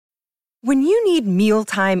When you need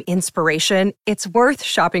mealtime inspiration, it's worth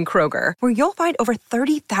shopping Kroger, where you'll find over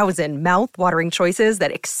 30,000 mouth-watering choices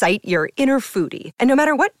that excite your inner foodie. And no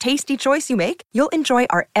matter what tasty choice you make, you'll enjoy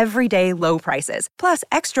our everyday low prices, plus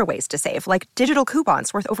extra ways to save, like digital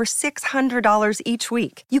coupons worth over $600 each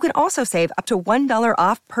week. You can also save up to $1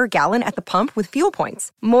 off per gallon at the pump with fuel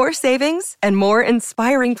points. More savings and more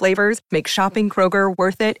inspiring flavors make shopping Kroger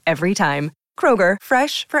worth it every time. Kroger,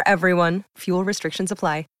 fresh for everyone. Fuel restrictions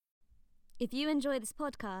apply. If you enjoy this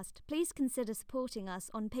podcast, please consider supporting us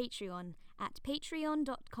on Patreon at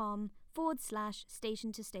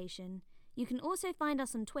patreon.com/Station to Station. You can also find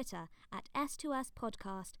us on Twitter at S2S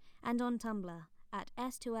Podcast and on Tumblr at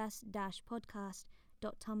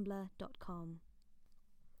s2s-podcast.tumblr.com.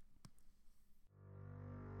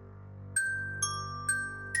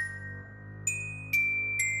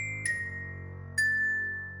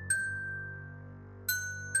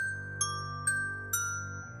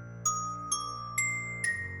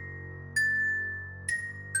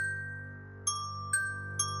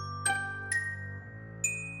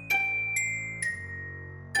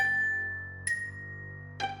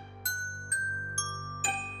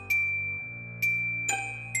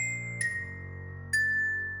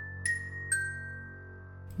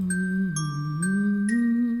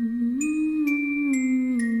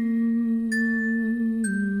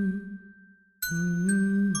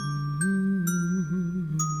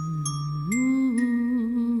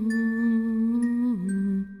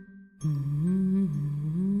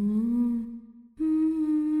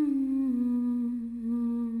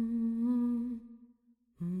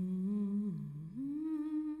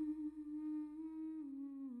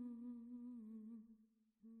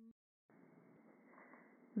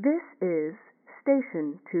 This is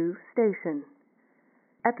Station to Station,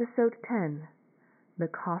 Episode 10, The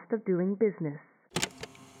Cost of Doing Business.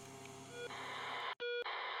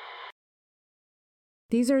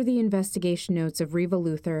 These are the investigation notes of Riva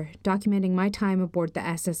Luther, documenting my time aboard the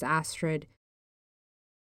SS Astrid.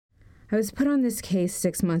 I was put on this case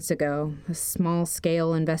 6 months ago, a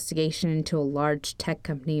small-scale investigation into a large tech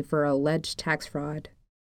company for alleged tax fraud.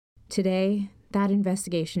 Today, that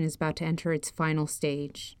investigation is about to enter its final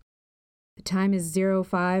stage. The time is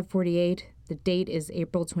 05:48. The date is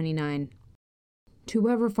April 29. To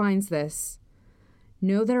whoever finds this,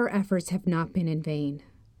 know that our efforts have not been in vain.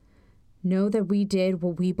 Know that we did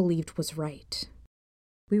what we believed was right.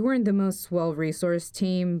 We weren't the most well-resourced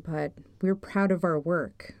team, but we're proud of our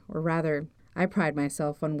work. Or rather, I pride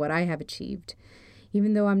myself on what I have achieved,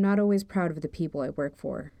 even though I'm not always proud of the people I work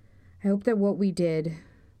for. I hope that what we did,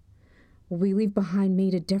 what we leave behind,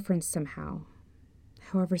 made a difference somehow,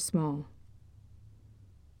 however small.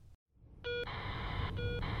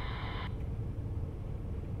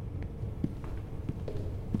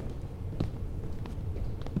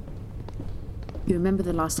 You remember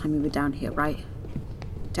the last time we were down here, right?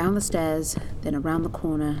 Down the stairs, then around the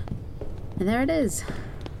corner, and there it is.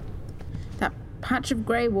 That patch of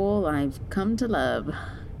grey wall I've come to love.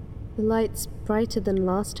 The light's brighter than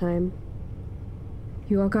last time.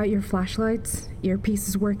 You all got your flashlights?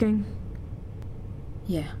 Earpieces working?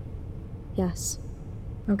 Yeah. Yes.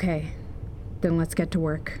 Okay, then let's get to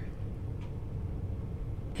work.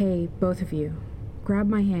 Hey, both of you, grab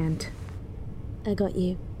my hand. I got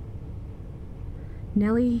you.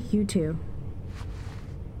 Nellie, you too.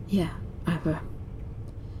 Yeah, I've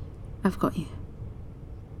got you.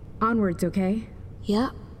 Onwards, okay?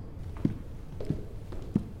 Yeah.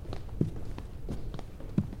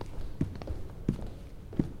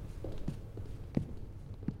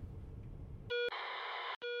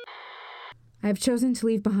 I have chosen to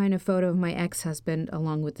leave behind a photo of my ex-husband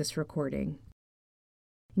along with this recording.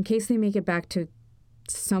 In case they make it back to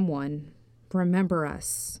someone, remember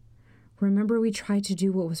us. Remember we tried to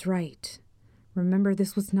do what was right. Remember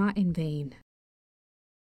this was not in vain.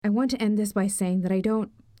 I want to end this by saying that I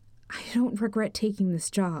don't regret taking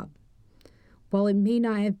this job. While it may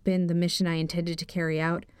not have been the mission I intended to carry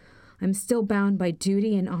out, I'm still bound by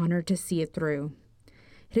duty and honor to see it through.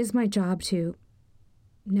 It is my job to...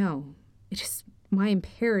 No, it is my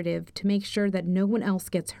imperative to make sure that no one else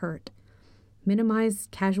gets hurt. Minimize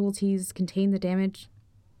casualties, contain the damage,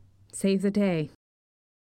 save the day.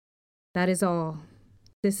 That is all.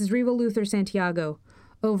 This is Riva Luther Santiago,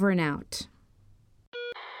 over and out.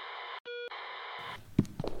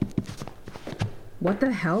 What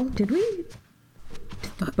the hell? Did the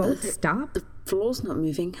boat stop? The floor's not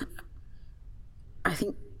moving. I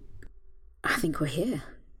think we're here.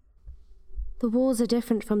 The walls are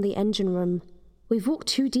different from the engine room. We've walked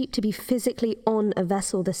too deep to be physically on a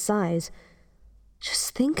vessel this size.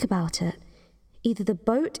 Just think about it. Either the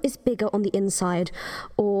boat is bigger on the inside,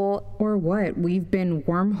 or... Or what? We've been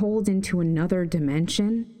wormholed into another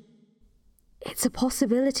dimension? It's a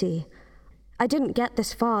possibility. I didn't get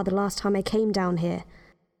this far the last time I came down here.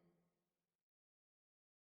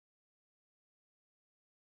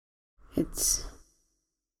 It's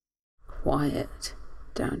quiet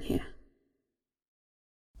down here.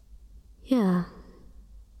 Yeah,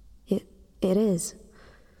 it is.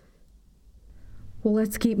 Well,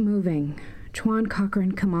 let's keep moving. Chuan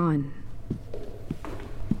Cochran, come on.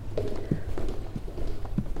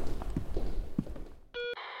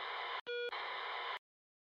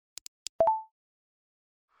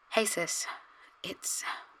 Hey sis, it's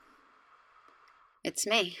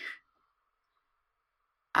me.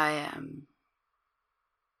 Mum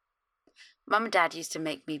and Dad used to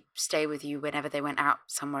make me stay with you whenever they went out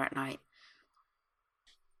somewhere at night.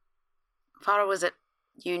 Father was at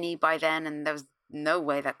uni by then, and there was no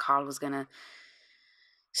way that Carl was gonna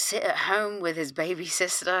sit at home with his baby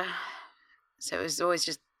sister. So it was always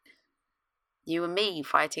just you and me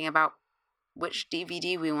fighting about which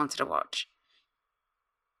DVD we wanted to watch.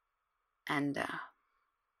 And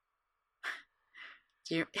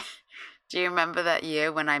do you remember that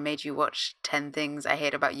year when I made you watch 10 Things I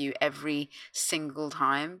Hate About You every single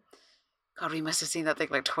time? God, we must have seen that thing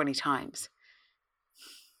like 20 times.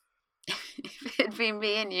 If it'd been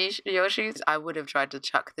me in your shoes, I would have tried to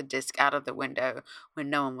chuck the disc out of the window when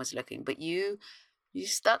no one was looking. But you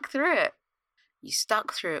stuck through it. You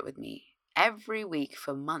stuck through it with me every week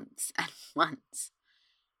for months and months.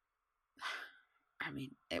 I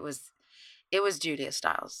mean, it was Julia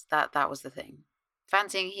Stiles. That was the thing.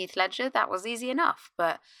 Fancying Heath Ledger, that was easy enough.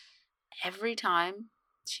 But every time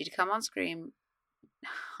she'd come on screen,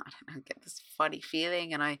 I don't know, get this funny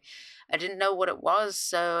feeling, and I didn't know what it was,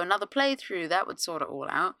 so another playthrough, that would sort it all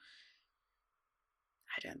out.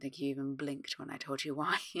 I don't think you even blinked when I told you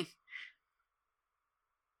why.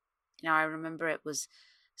 I remember it was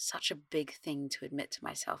such a big thing to admit to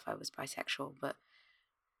myself I was bisexual, but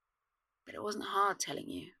it wasn't hard telling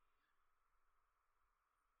you.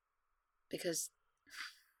 Because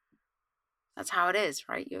that's how it is,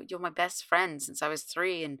 right? You're my best friend since I was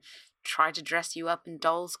 3 and tried to dress you up in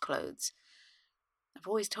doll's clothes. I've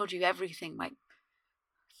always told you everything my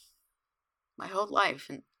whole life,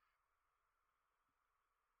 and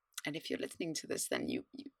if you're listening to this, then you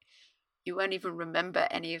won't even remember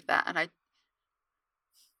any of that, and I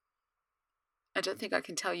don't think I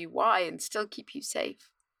can tell you why and still keep you safe.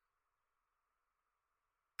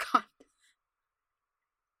 God.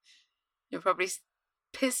 You're probably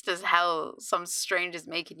pissed as hell some stranger's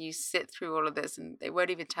making you sit through all of this and they won't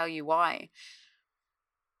even tell you why.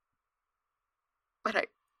 But I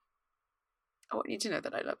want you to know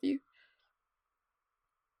that I love you.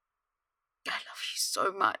 I love you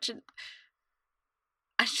so much, and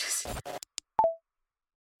I just...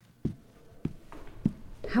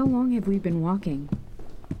 How long have we been walking?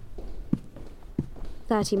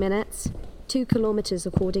 30 minutes. 2 kilometers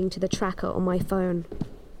according to the tracker on my phone.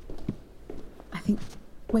 I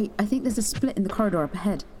think there's a split in the corridor up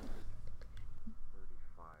ahead.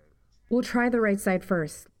 We'll try the right side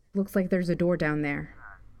first. Looks like there's a door down there.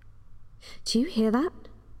 Do you hear that?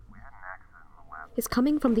 It's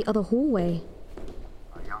coming from the other hallway.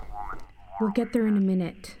 We'll get there in a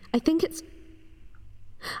minute. I think it's...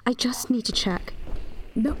 I just need to check.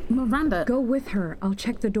 No, Miranda... Go with her. I'll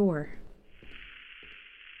check the door.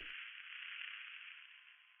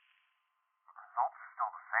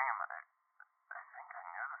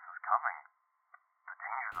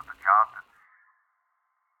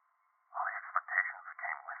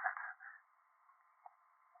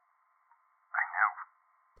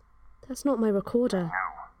 That's not my recorder.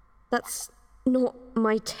 That's not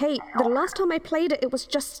my tape. The last time I played it, it was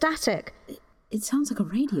just static. It sounds like a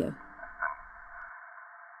radio. Wandering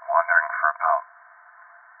for about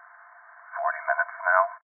 40 minutes now.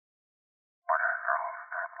 Orders are all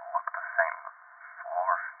starting to look the same. The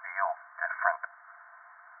floor feels different.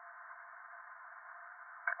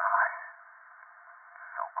 God, it's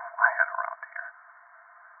so quiet around here.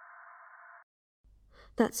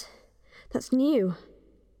 That's new.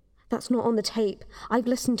 That's not on the tape. I've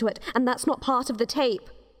listened to it, and that's not part of the tape.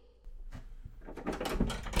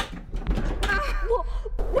 What?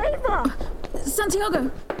 Raver!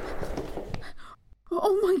 Santiago!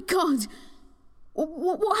 Oh my God!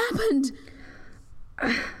 What happened?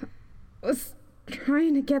 I was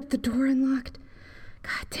trying to get the door unlocked.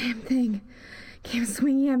 Goddamn thing came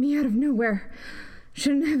swinging at me out of nowhere.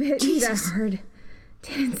 Shouldn't have hit me that hard.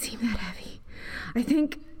 Didn't seem that heavy. I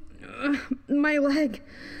think my leg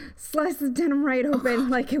sliced the denim right open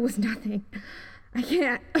like it was nothing. I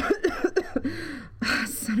can't.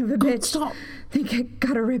 Son of a bitch. Stop. Think I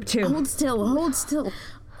got a rib too. Hold still, hold still.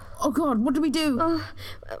 Oh God, what do we do?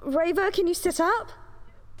 Raver, can you sit up?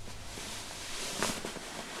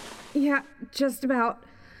 Yeah, just about.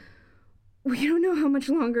 We don't know how much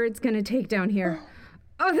longer it's gonna take down here.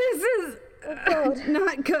 Oh, this is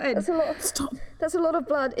not good. That's a lot. Stop. That's a lot of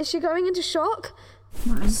blood. Is she going into shock?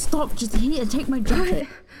 Stop, just here, take my jacket.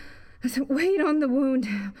 Wait on the wound.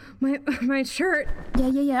 My shirt.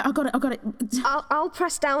 Yeah, I got it. I'll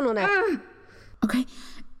press down on it. Okay,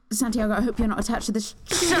 Santiago, I hope you're not attached to this.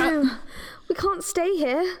 No, we can't stay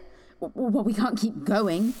here. Well, we can't keep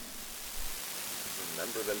going.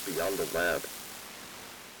 Remember them beyond the lab.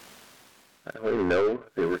 I only know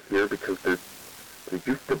they were here because there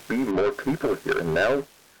used to be more people here, and now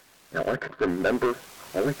I can remember,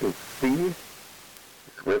 all I can see is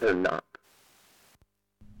where they're not.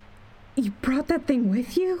 You brought that thing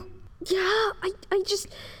with you? Yeah, I just...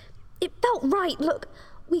 It felt right. Look,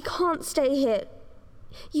 we can't stay here.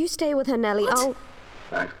 You stay with her, Nellie. What?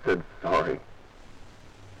 I said sorry. It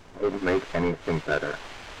won't make anything better.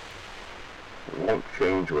 It won't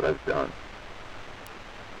change what I've done.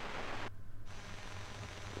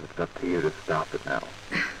 It's up to you to stop it now.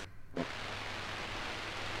 It's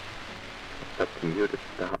up to you to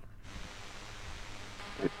stop.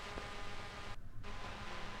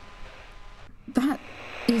 That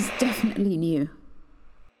is definitely new.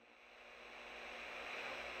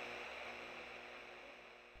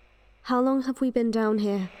 How long have we been down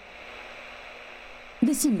here?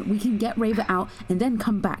 Listen, we can get Raver out and then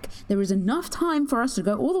come back. There is enough time for us to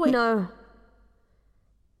go all the way... No.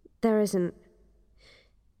 There isn't.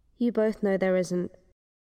 You both know there isn't.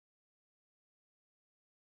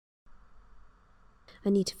 I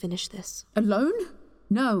need to finish this. Alone?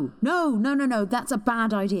 No. That's a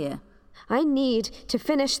bad idea. I need to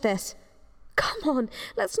finish this. Come on,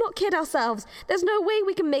 let's not kid ourselves. There's no way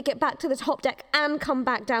we can make it back to the top deck and come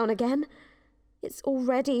back down again. It's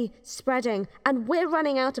already spreading, and we're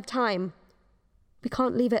running out of time. We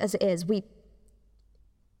can't leave it as it is.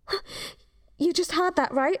 You just heard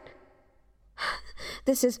that, right?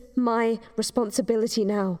 This is my responsibility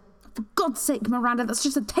now. For God's sake, Miranda, that's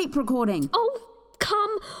just a tape recording. Oh,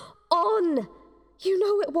 come on! You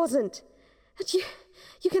know it wasn't. And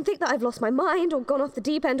you can think that I've lost my mind or gone off the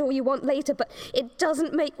deep end all you want later, but it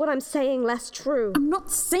doesn't make what I'm saying less true. I'm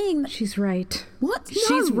not saying that... She's right. What? No.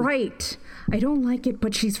 She's right. I don't like it,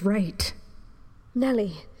 but she's right.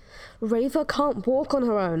 Nellie, Raver can't walk on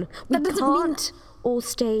her own. We That doesn't can't all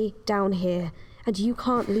stay down here, and you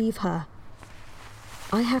can't leave her.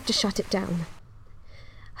 I have to shut it down.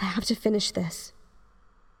 I have to finish this.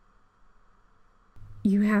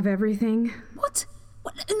 You have everything? What?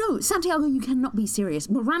 No, Santiago, you cannot be serious.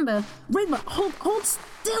 Miranda, Raver, hold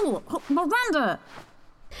still. Miranda!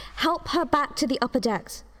 Help her back to the upper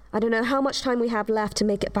decks. I don't know how much time we have left to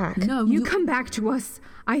make it back. No, You come back to us.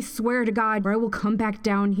 I swear to God, or I will come back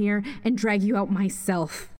down here and drag you out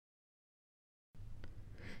myself.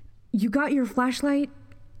 You got your flashlight?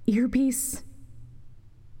 Earpiece?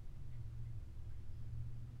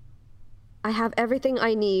 I have everything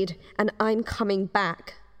I need, and I'm coming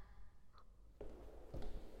back.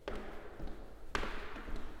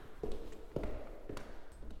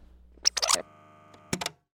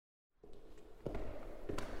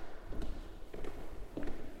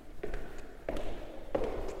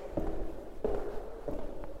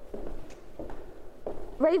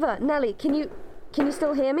 Raver, Nellie, can you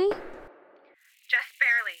still hear me? Just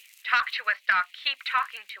barely. Talk to us, Doc. Keep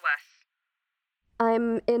talking to us.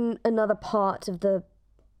 I'm in another part of the...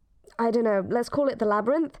 I don't know, let's call it the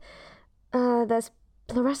labyrinth. There's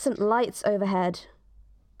fluorescent lights overhead.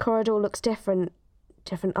 Corridor looks different.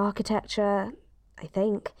 Different architecture, I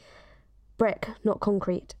think. Brick, not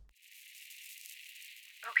concrete.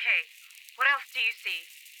 Okay. What else do you see?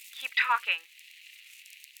 Keep talking.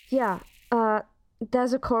 Yeah,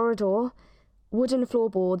 there's a corridor. Wooden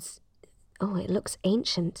floorboards. Oh, it looks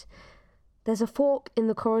ancient. There's a fork in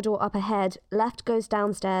the corridor up ahead. Left goes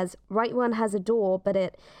downstairs. Right one has a door, but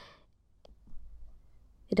it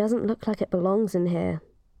doesn't look like it belongs in here.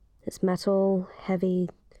 It's metal, heavy,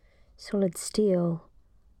 solid steel,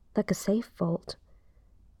 like a safe vault.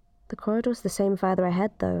 The corridor's the same farther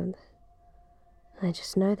ahead, though. I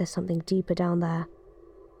just know there's something deeper down there.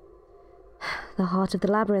 The heart of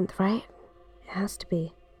the labyrinth, right? It has to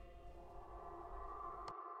be.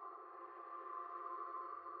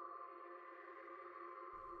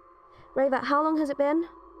 Raver, how long has it been?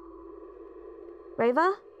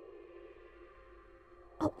 Raver?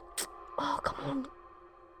 Oh, come on.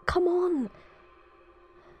 Come on.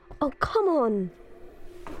 Oh, come on.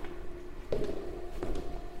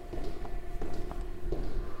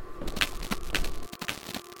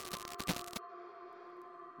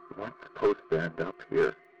 weren't supposed to end up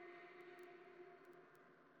here.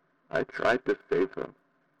 I tried to save him.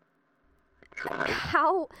 I tried.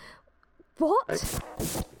 How? What?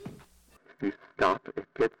 If you stop, it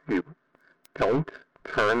gets you. Don't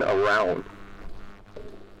turn around.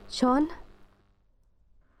 John?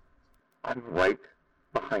 I'm right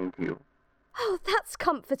behind you. Oh, that's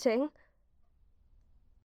comforting.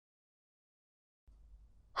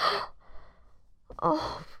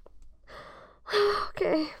 Oh.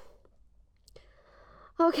 Okay.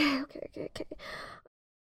 Okay.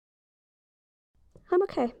 I'm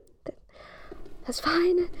okay. That's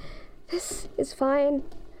fine. This is fine.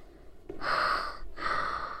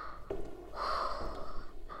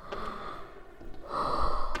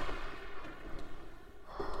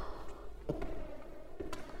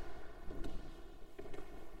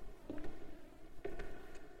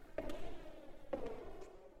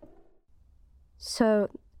 So,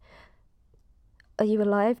 are you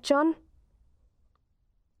alive, John?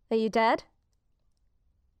 Are you dead?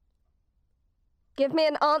 Give me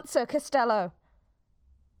an answer, Costello.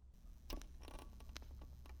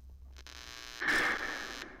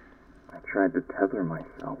 I tried to tether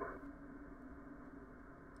myself.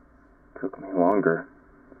 Took me longer.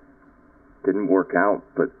 Didn't work out,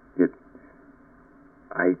 but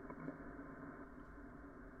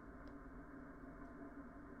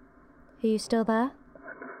Are you still there?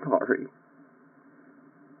 I'm sorry.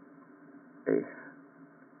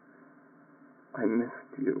 I missed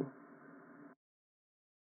you.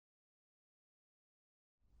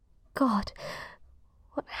 God,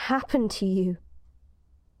 what happened to you?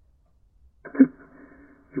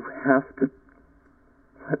 You have to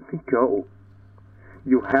let me go.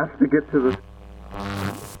 You have to get to the...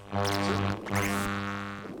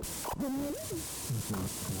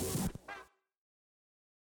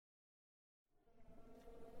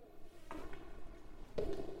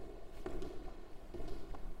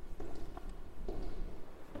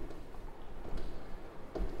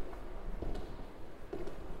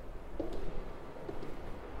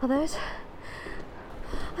 Are those?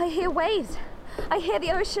 I hear waves. I hear the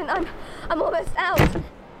ocean. I'm almost out.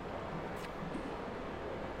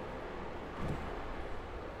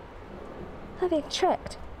 I'm being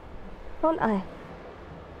tricked, aren't I?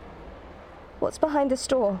 What's behind the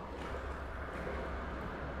store?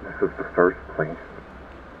 This was the first place.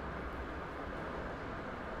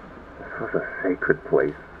 This was a sacred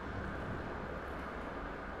place.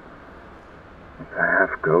 It's a half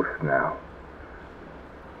ghost now.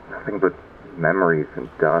 Nothing but memories and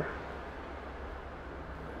dust.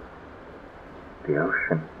 The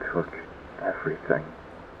ocean took everything.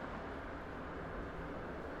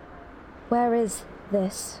 Where is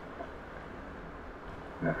this?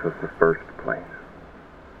 This was the first place.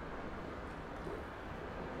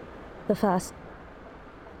 The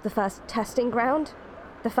first testing ground?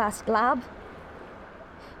 The first lab?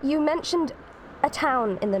 You mentioned a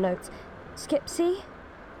town in the notes. Skipsea?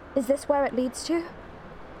 Is this where it leads to?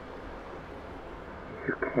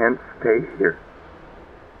 You can't stay here.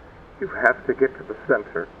 You have to get to the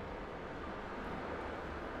center.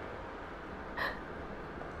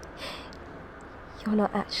 You're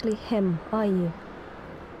not actually him, are you?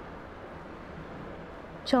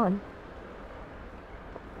 John?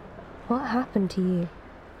 What happened to you?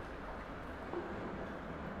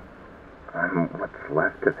 I'm what's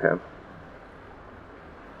left of him.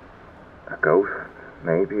 A ghost,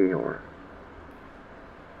 maybe, or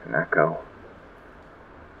an echo.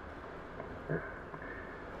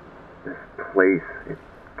 This place, it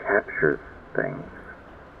captures things.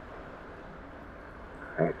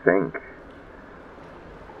 I think.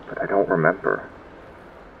 But I don't remember.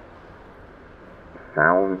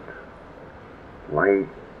 Sound, light,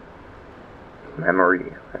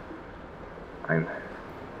 memory.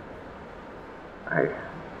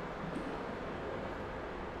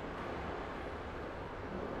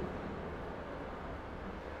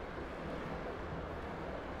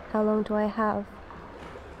 How long do I have?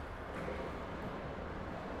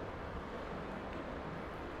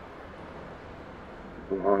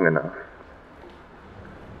 Long enough.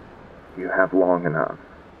 You have long enough.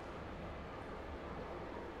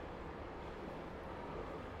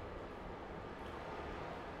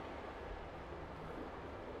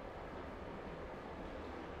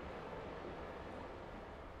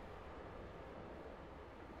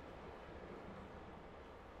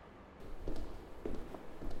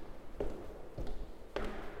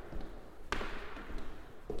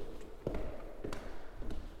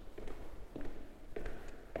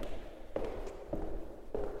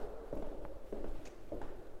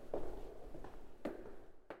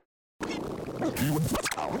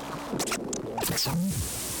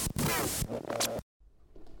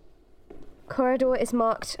 Corridor is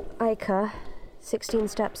marked Ica, 16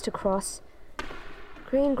 steps to cross.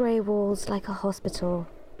 Green-grey walls like a hospital.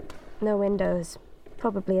 No windows,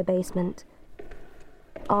 probably a basement.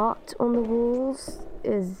 Art on the walls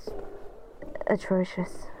is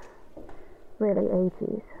atrocious. Really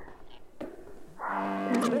 80s.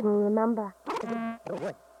 Don't even remember.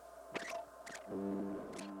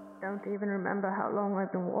 Don't even remember how long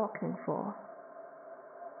I've been walking for.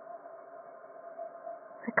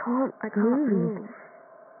 I can't move.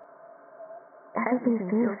 Everything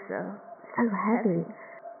feels so heavy.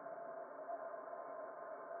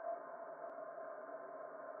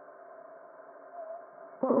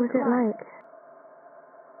 What was it like?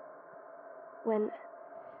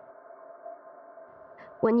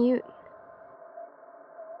 When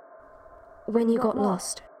you got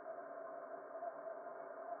lost.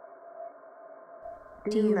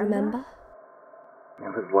 Do you remember?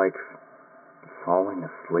 It was like falling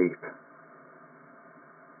asleep.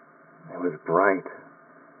 It was bright.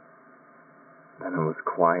 Then it was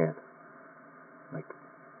quiet. Like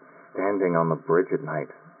standing on the bridge at night,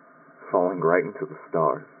 falling right into the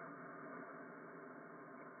stars.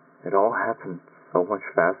 It all happened so much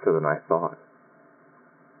faster than I thought.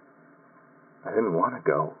 I didn't want to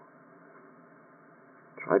go.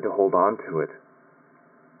 Tried to hold on to it.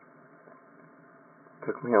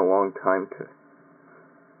 Took me a long time to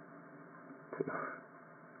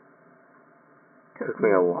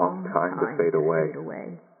fade away.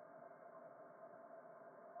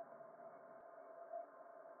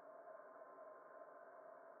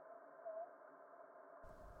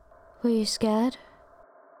 Were you scared?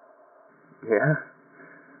 Yeah,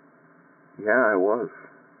 I was.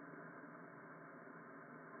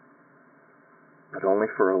 But only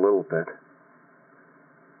for a little bit.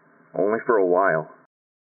 Only for a while.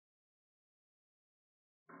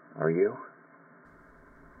 Are you?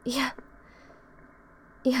 Yeah,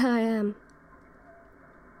 I am.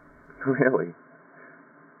 Really?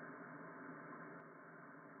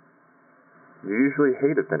 You usually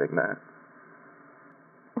hate admitting that.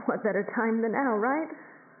 What better time than now, right?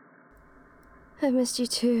 I missed you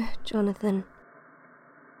too, Jonathan.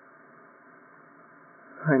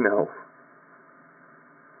 I know.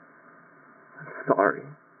 I'm sorry.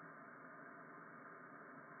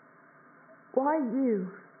 Why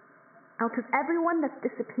you? Out of everyone that's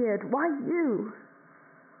disappeared, why you?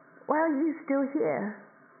 Why are you still here?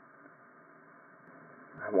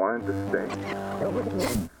 I wanted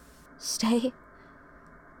to stay.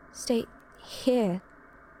 Stay here.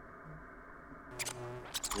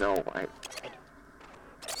 No, I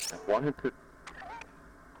wanted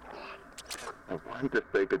to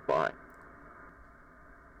say goodbye.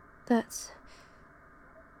 That's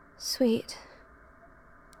sweet.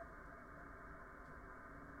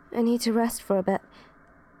 I need to rest for a bit.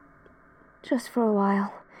 Just for a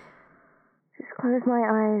while. Just close my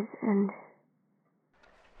eyes and...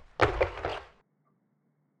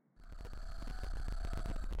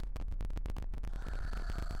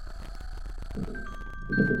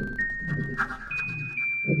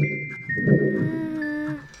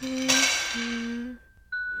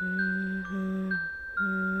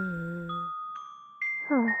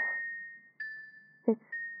 Oh, it's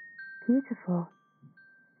beautiful.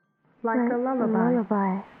 Like a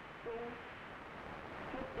lullaby.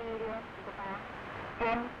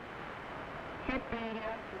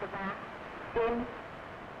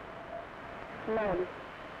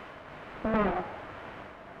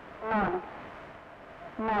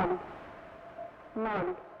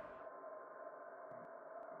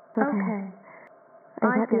 Okay.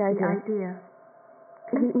 I get the idea.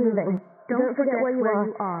 Keep moving. Don't forget where you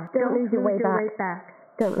are. Don't lose your way back.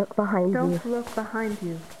 Don't look behind you. Don't look behind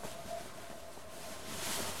you.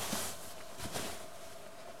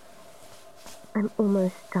 I'm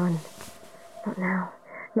almost done. Not now.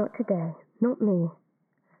 Not today. Not me.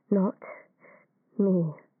 Not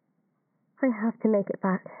me. I have to make it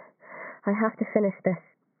back. I have to finish this.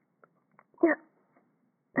 Yeah.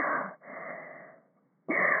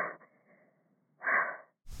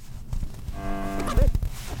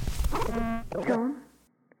 John,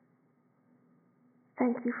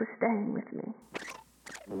 thank you for staying with me.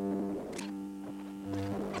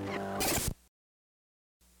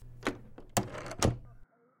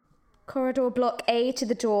 Corridor block A to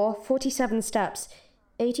the door, 47 steps.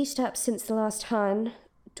 80 steps since the last turn.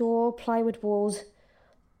 Door, plywood walls,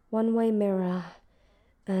 one-way mirror,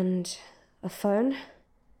 and a phone.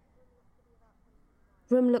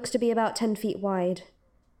 Room looks to be about 10 feet wide.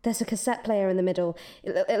 There's a cassette player in the middle.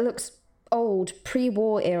 It looks old,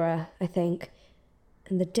 pre-war era, I think.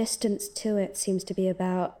 And the distance to it seems to be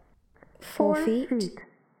about 4 feet.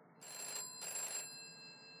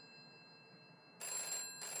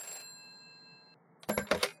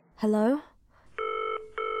 Hello? Hello?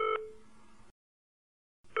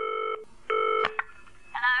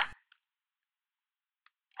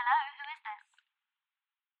 Hello, who is this?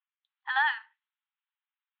 Hello?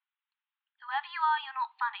 Whoever you are, you're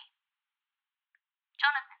not funny.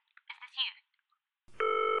 Jonathan, is this you?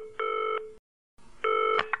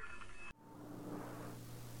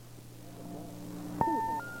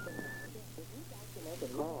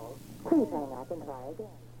 Please hang up and try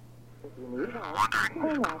again. If you need help,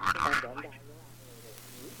 hang up and then dial.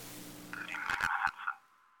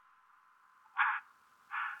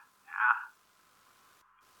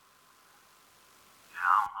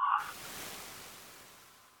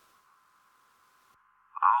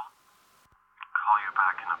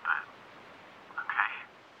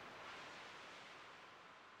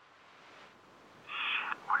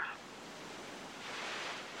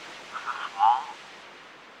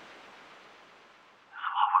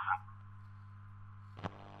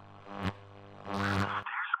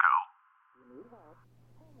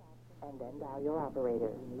 And then dial your operator.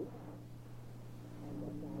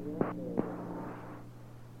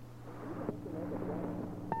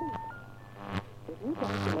 If you'd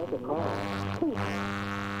like to make a call, please. Yeah,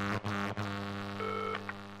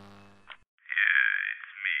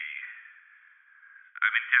 it's me.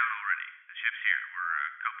 I'm in town already. The ship's here. We're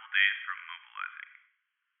a couple days from mobilizing.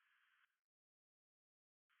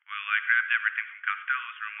 Well, I grabbed everything from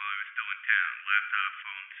Costello's room while he was still in town. Laptop,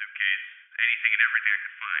 phone, suitcase, anything and everything I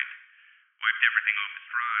could find. Wiped everything off his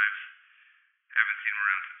drives. Haven't seen him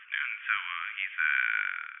around since noon, so he's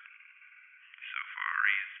so far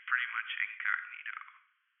he's pretty much incognito.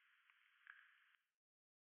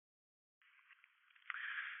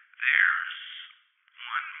 There's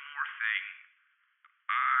one more thing.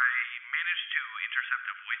 I managed to intercept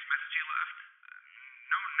a voice message he left.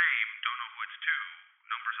 No name, don't know who it's to.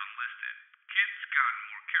 Numbers unlisted. Kid's gotten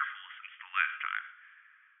more careful since the last time.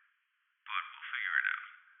 But we'll figure it out.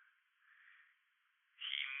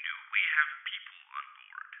 He knew we have people on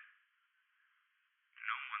board.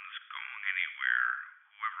 No one's going anywhere.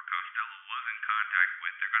 Whoever Costello was in contact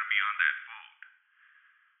with, they're going to be on that boat.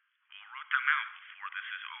 We'll root them out before this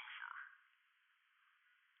is over.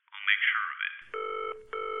 I'll make sure of it.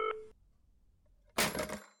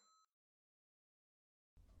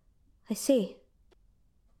 I see.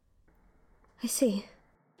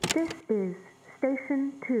 This is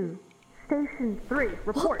Station 2. Station 3,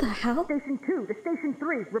 report. What the hell? Station 2 to Station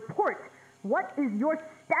 3, report. What is your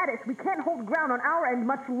status? We can't hold ground on our end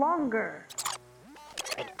much longer.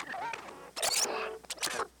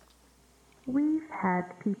 We've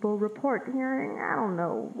had people report hearing, I don't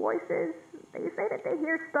know, voices. They say that they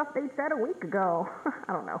hear stuff they said a week ago.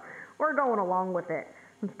 I don't know. We're going along with it.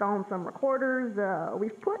 Installing some recorders.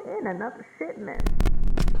 We've put in another shipment.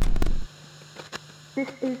 This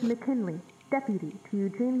is McKinley, deputy to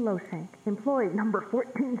Eugene Loshank, employee number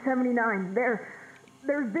 1479.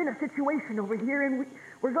 There's been a situation over here, and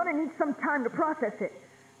we're going to need some time to process it.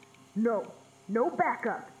 No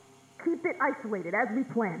backup. Keep it isolated as we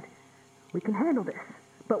planned. We can handle this,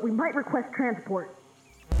 but we might request transport.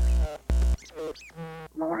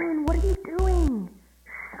 Lauren, what are you doing?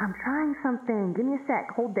 I'm trying something. Give me a sec.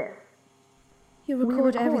 Hold this. You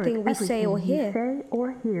record everything we say or hear. Say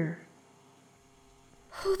or hear.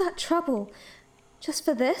 All that trouble, just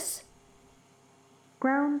for this?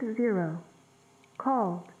 Ground Zero.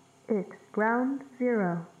 Called it Ground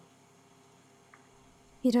Zero.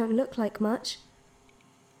 You don't look like much.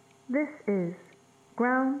 This is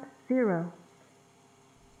Ground Zero.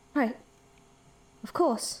 Right. Of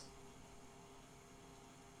course.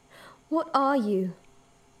 What are you?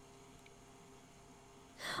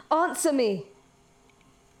 Answer me!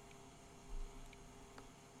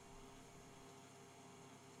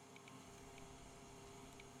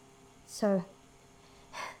 So,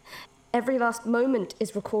 every last moment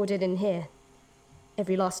is recorded in here.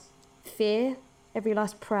 Every last fear, every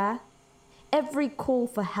last prayer, every call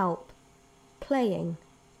for help, playing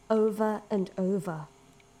over and over.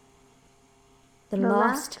 The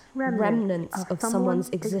last remnants of someone's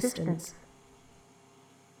existence.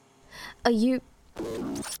 Are you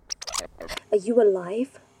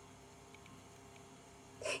alive?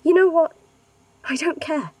 You know what? I don't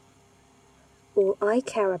care. All I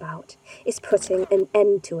care about is putting an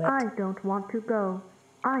end to it. I don't want to go.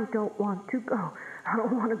 I don't want to go. I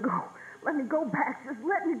don't want to go. Let me go back. Just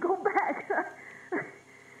let me go back.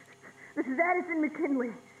 This is Addison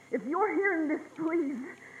McKinley. If you're hearing this, please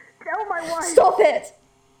tell my wife. Stop it!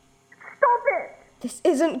 Stop it! This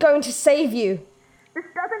isn't going to save you. This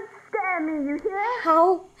doesn't stand me, you hear?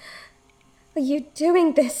 How are you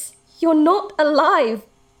doing this? You're not alive.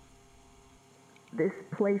 This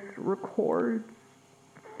place records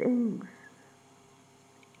things,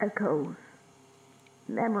 echoes,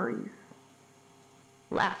 memories,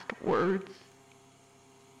 last words.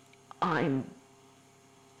 I'm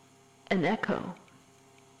an echo.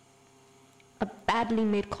 A badly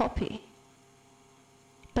made copy.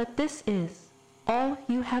 But this is all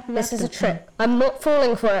you have left. This is a trick. I'm not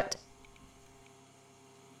falling for it.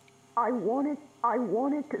 I wanted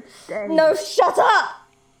to stay. No, shut up!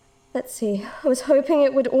 Let's see. I was hoping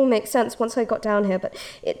it would all make sense once I got down here, but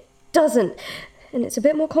it doesn't. And it's a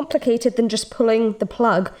bit more complicated than just pulling the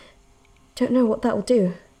plug. Don't know what that will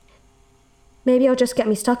do. Maybe it'll just get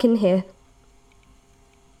me stuck in here.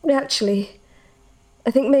 Actually,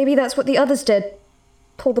 I think maybe that's what the others did.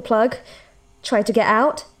 Pull the plug, try to get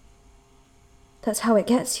out. That's how it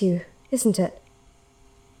gets you, isn't it?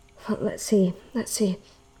 Well, let's see.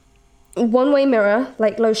 One-way mirror,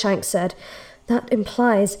 like Loshank said, that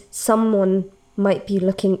implies someone might be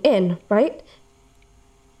looking in, right?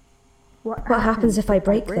 What happens if I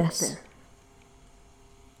break this?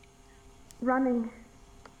 Running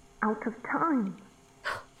out of time.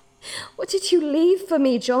 What did you leave for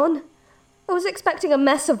me, John? I was expecting a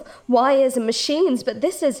mess of wires and machines, but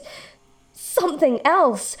this is something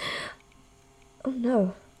else. Oh,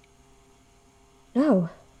 no. No.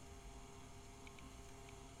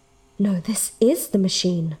 No, this is the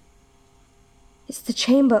machine. It's the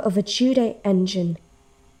chamber of a Jude engine.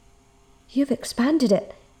 You've expanded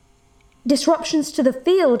it. Disruptions to the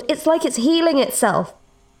field. It's like it's healing itself.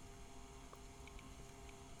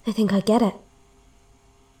 I think I get it.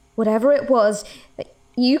 Whatever it was that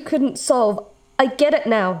you couldn't solve, I get it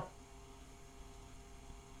now.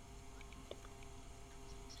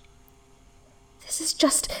 This is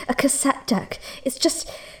just a cassette deck. It's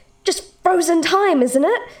just frozen time, isn't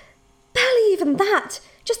it? Barely even that.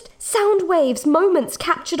 Just sound waves, moments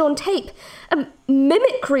captured on tape. A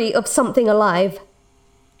mimicry of something alive.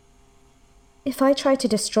 If I try to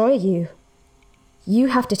destroy you, you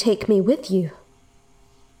have to take me with you.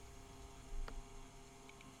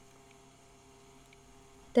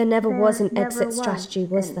 There never was an exit strategy,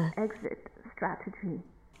 was there? Exit strategy,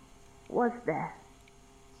 was there?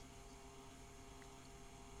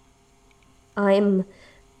 I'm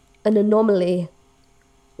an anomaly.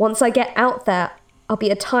 Once I get out there, I'll be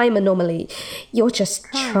a time anomaly. You're just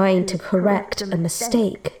trying to correct a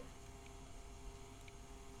mistake.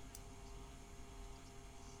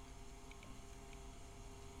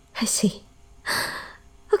 I see.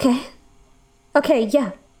 Okay,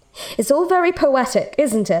 yeah. It's all very poetic,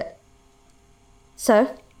 isn't it?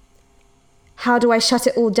 So, how do I shut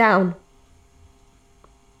it all down?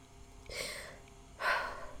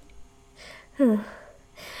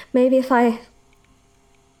 Maybe if I...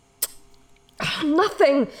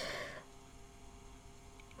 Nothing!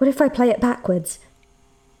 What if I play it backwards?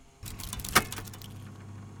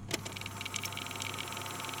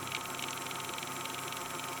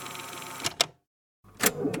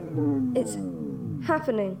 It's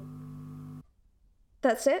happening.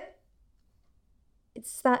 That's it?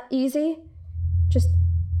 It's that easy? Just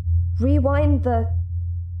rewind the...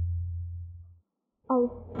 I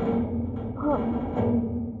can't.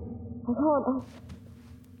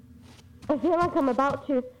 I feel like I'm about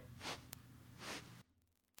to...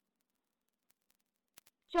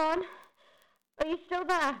 John? Are you still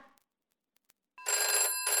there?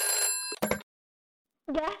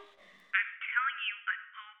 Yes? I'm telling you I'm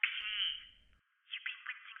okay. You've been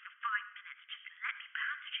wincing for 5 minutes. Just let me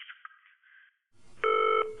bandage it.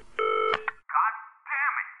 God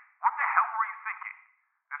damn it! What the hell were you thinking?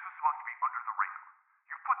 This is supposed to be under the radar.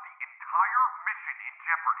 You put the entire mission in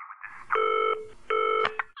jeopardy with this stuff.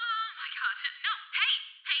 Oh my god. No. Hey,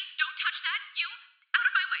 don't touch that. You, out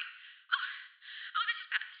of my way. Oh, this is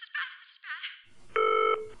bad.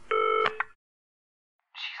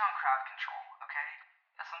 She's on crowd control, okay?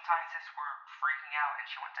 Sometimes if we're freaking out and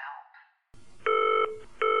she went to help.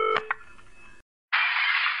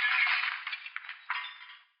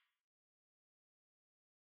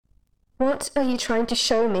 What are you trying to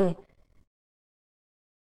show me?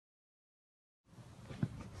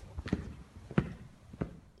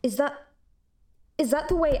 Is that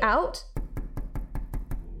the way out?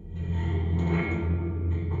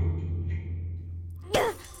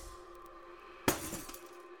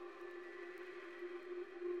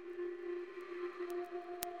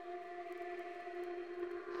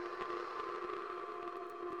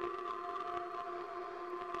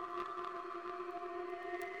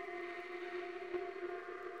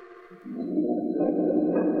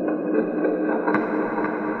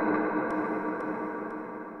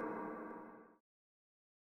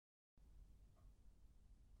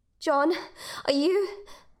 John, are you...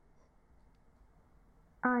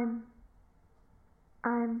 I'm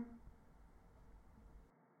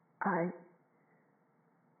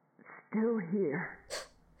still here.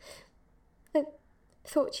 I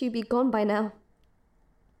thought you'd be gone by now.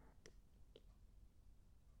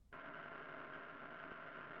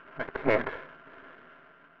 I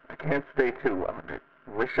can't stay too long. I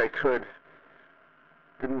wish I could.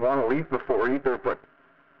 Didn't want to leave before either, but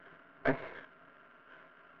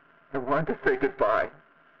I wanted to say goodbye.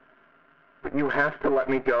 But you have to let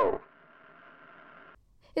me go.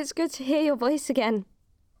 It's good to hear your voice again.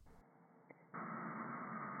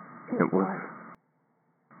 It was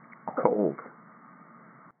cold.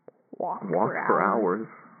 Walked for hours.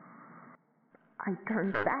 I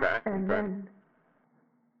turned back and then...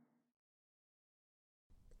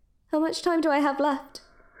 How much time do I have left?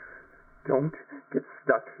 Don't get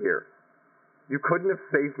stuck here. You couldn't have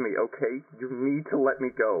saved me, okay? You need to let me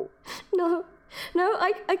go. No,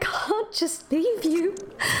 I can't just leave you.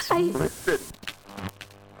 Listen.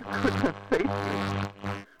 You couldn't have saved me.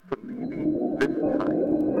 But maybe this time.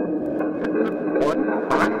 This is one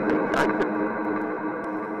time I could...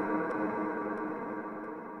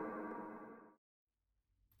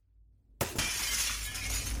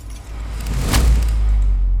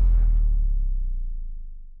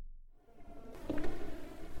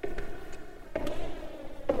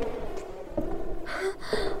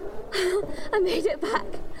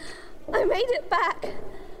 I made it back.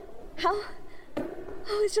 How?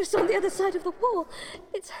 Oh, it's just on the other side of the wall.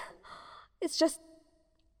 It's just...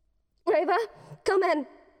 Raver, come in.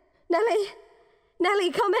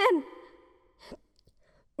 Nellie, come in.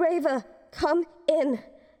 Raver, come in.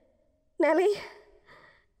 Nellie,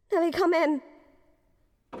 come in.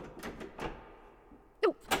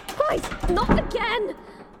 Oh, Christ, not again.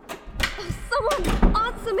 Oh, someone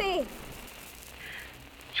answer me.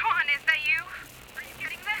 John, is that you? Are you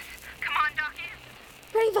getting this? Come on, Doc in.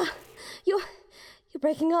 Raver, you're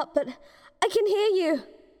breaking up, but I can hear you.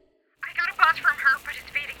 I got a buzz from her, but it's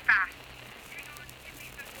fading fast. Hang on, give me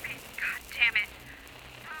some space. God damn it.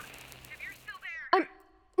 Doc, if you're still there...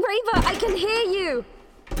 Raver, I can hear you.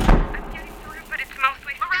 I'm getting through, but it's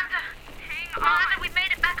mostly... Miranda! Hang on. Miranda, we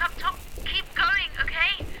made it back up top. Keep going,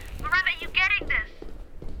 okay? Miranda, you getting this?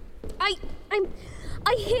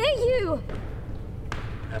 I hear you.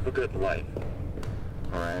 Have a good life,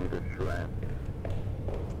 Miranda Schramm.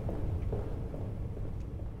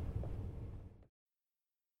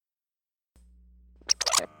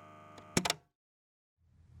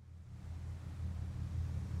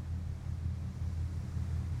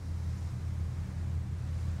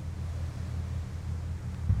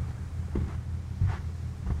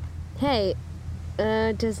 Hey,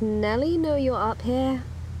 does Nellie know you're up here?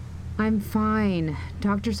 I'm fine.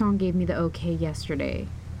 Dr. Song gave me the okay yesterday.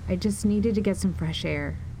 I just needed to get some fresh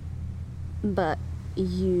air. But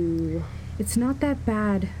you... It's not that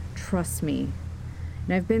bad, trust me.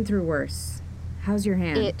 And I've been through worse. How's your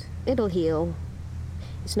hand? It'll heal.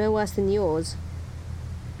 It's no worse than yours.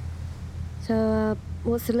 So,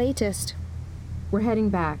 what's the latest? We're heading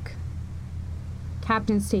back.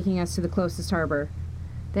 Captain's taking us to the closest harbor.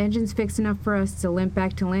 The engine's fixed enough for us to limp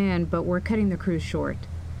back to land, but we're cutting the cruise short.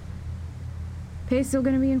 Pay's still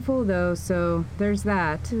gonna be in full, though, so there's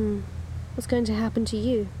that. What's going to happen to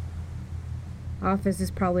you? Office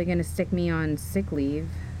is probably gonna stick me on sick leave.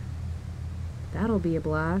 That'll be a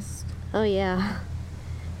blast. Oh, yeah.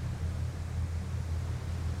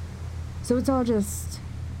 So it's all just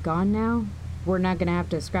gone now? We're not gonna have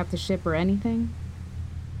to scrap the ship or anything?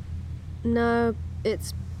 No,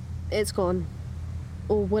 it's gone.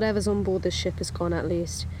 Or whatever's on board the ship is gone, at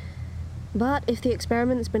least. But if the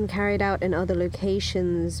experiment's been carried out in other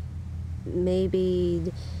locations,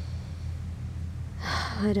 maybe...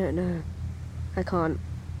 I don't know. I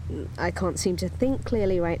can't seem to think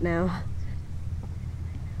clearly right now.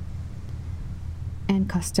 And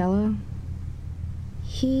Costello?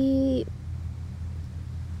 He's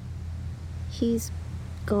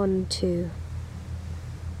gone too.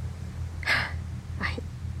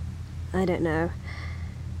 I don't know.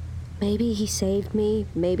 Maybe he saved me,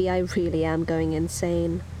 maybe I really am going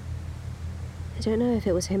insane. I don't know if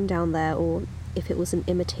it was him down there or if it was an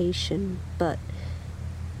imitation, but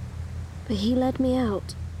he led me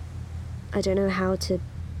out. I don't know how to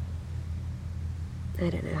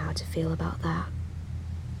feel about that.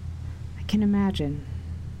 I can imagine.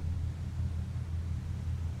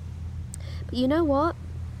 But you know what?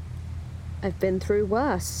 I've been through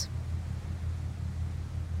worse.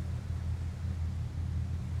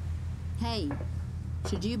 Hey,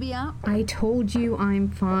 should you be up? I told you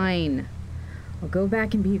I'm fine. I'll go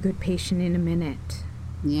back and be a good patient in a minute.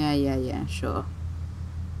 Yeah, sure.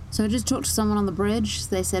 So I just talked to someone on the bridge.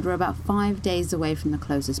 They said we're about 5 days away from the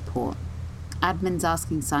closest port. Admin's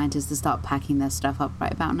asking scientists to start packing their stuff up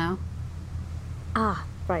right about now. Ah,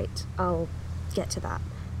 right. I'll get to that.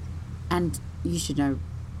 And you should know,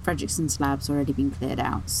 Fredrickson's lab's already been cleared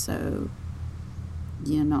out, so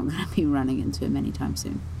you're not going to be running into him anytime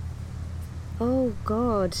soon. Oh,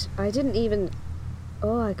 God. I didn't even...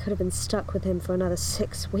 Oh, I could have been stuck with him for another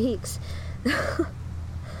 6 weeks.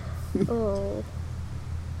 Oh.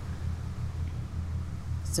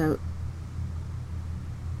 So,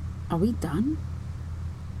 are we done?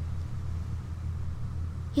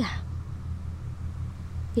 Yeah.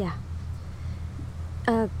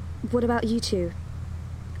 What about you two?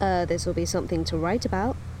 This will be something to write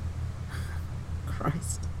about.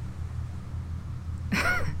 Christ.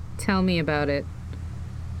 Tell me about it.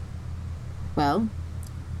 Well,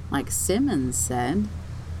 like Simmons said,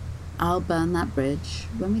 I'll burn that bridge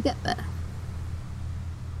when we get there.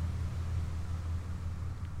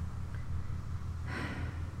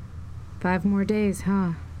 Five more days,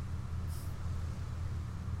 huh?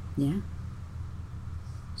 Yeah.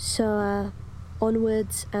 So,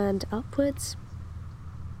 onwards and upwards?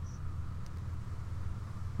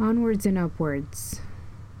 Onwards and upwards.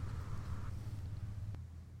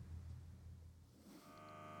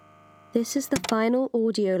 This is the final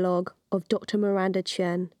audio log of Dr. Miranda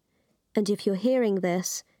Chen, and if you're hearing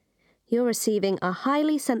this, you're receiving a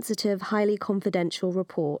highly sensitive, highly confidential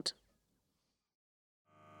report.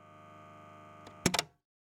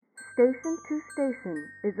 Station to Station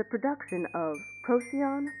is a production of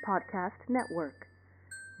Procyon Podcast Network.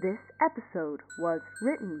 This episode was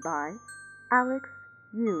written by Alex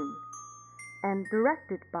Yoon and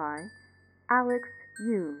directed by Alex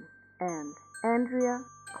Yoon and Andrea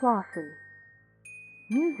Clausen.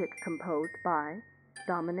 Music composed by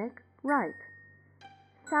Dominic Wright.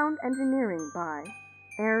 Sound engineering by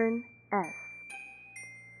Aaron S.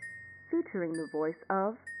 Featuring the voice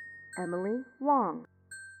of Emily Wong,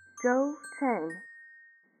 Joe Chang,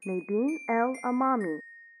 Nadine L. Amami,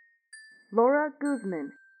 Laura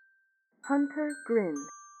Guzman, Hunter Grin,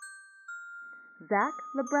 Zach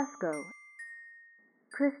Labresco,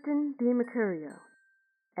 Kristen DiMercurio,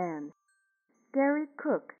 and Gary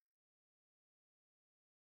Cook.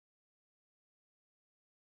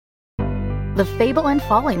 The Fable and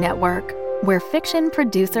Folly Network, where fiction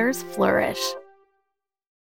producers flourish.